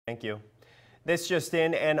Thank you. This just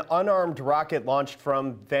in, an unarmed rocket launched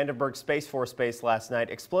from Vandenberg Space Force Base last night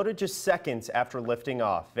exploded just seconds after lifting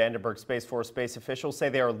off. Vandenberg Space Force Base officials say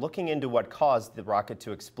they are looking into what caused the rocket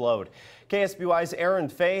to explode. KSBY's Erin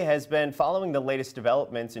Fay has been following the latest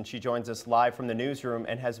developments, and she joins us live from the newsroom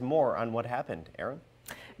and has more on what happened. Erin?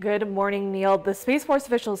 Good morning, Neil. The Space Force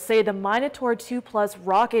officials say the Minotaur 2+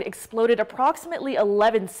 rocket exploded approximately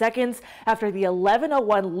 11 seconds after the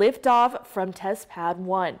 11:01 liftoff from Test Pad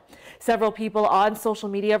 1. Several people on social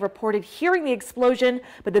media reported hearing the explosion,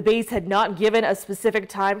 but the base had not given a specific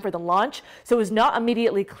time for the launch, so it was not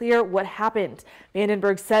immediately clear what happened.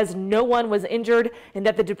 Vandenberg says no one was injured and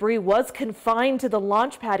that the debris was confined to the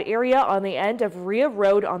launch pad area on the end of Rhea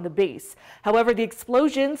Road on the base. However, the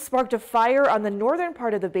explosion sparked a fire on the northern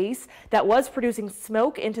part of the base that was producing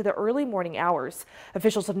smoke into the early morning hours.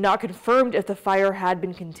 Officials have not confirmed if the fire had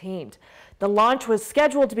been contained. The launch was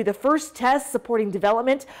scheduled to be the first test supporting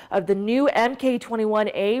development of the new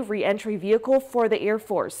Mk-21A re-entry vehicle for the Air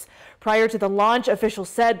Force. Prior to the launch, officials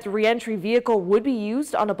said the re-entry vehicle would be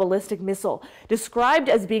used on a ballistic missile, described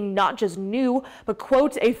as being not just new, but,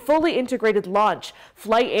 quote, a fully integrated launch,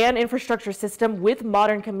 flight and infrastructure system with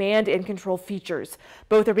modern command and control features.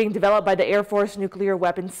 Both are being developed by the Air Force Nuclear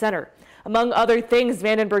Weapons Center. Among other things,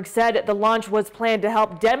 Vandenberg said the launch was planned to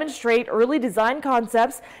help demonstrate early design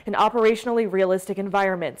concepts in operationally realistic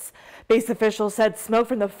environments. Base officials said smoke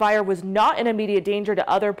from the fire was not an immediate danger to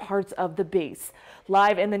other parts of the base.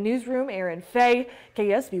 Live in the newsroom, Erin Fay,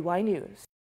 KSBY News.